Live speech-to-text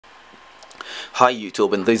Hi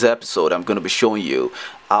YouTube, in this episode I'm going to be showing you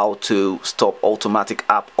how to stop automatic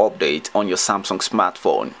app update on your Samsung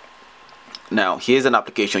smartphone. Now here's an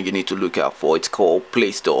application you need to look out for. It's called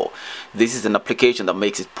Play Store. This is an application that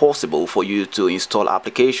makes it possible for you to install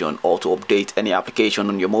application or to update any application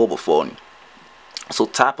on your mobile phone. So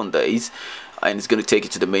tap on this and it's going to take you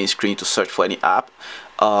to the main screen to search for any app.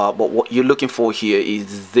 But what you're looking for here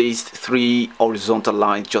is these three horizontal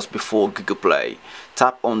lines just before Google Play.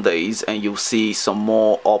 Tap on these and you'll see some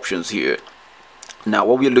more options here. Now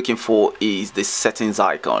what we're looking for is the settings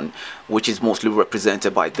icon, which is mostly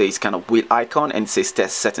represented by this kind of wheel icon, and it says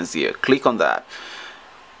test settings here. Click on that.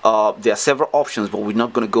 There are several options, but we're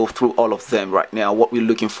not going to go through all of them right now. What we're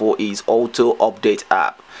looking for is auto update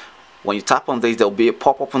app. When you tap on this, there'll be a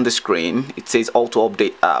pop-up on the screen. It says auto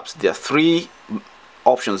update apps. There are three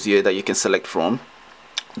options here that you can select from.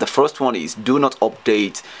 The first one is do not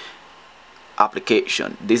update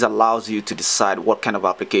application. This allows you to decide what kind of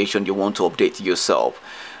application you want to update yourself.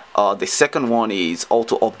 The second one is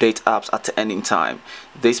auto update apps at any time.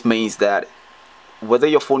 This means that whether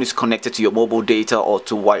your phone is connected to your mobile data or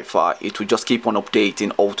to Wi-Fi, it will just keep on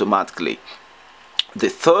updating automatically. The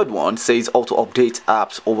third one says auto update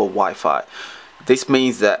apps over Wi-Fi. This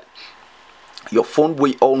means that your phone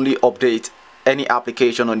will only update any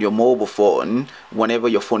application on your mobile phone whenever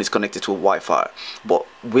your phone is connected to Wi-Fi. But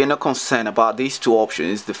we're not concerned about these two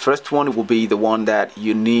options. The first one will be the one that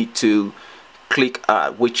you need to click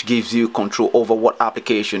at, which gives you control over what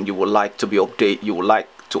application you would like to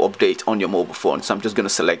update on your mobile phone. So I'm just going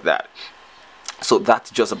to select that. So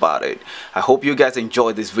that's just about it. I hope you guys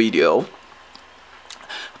enjoyed this video.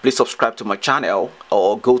 Please subscribe to my channel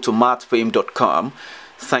or go to mathfame.com.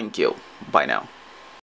 Thank you. Bye now.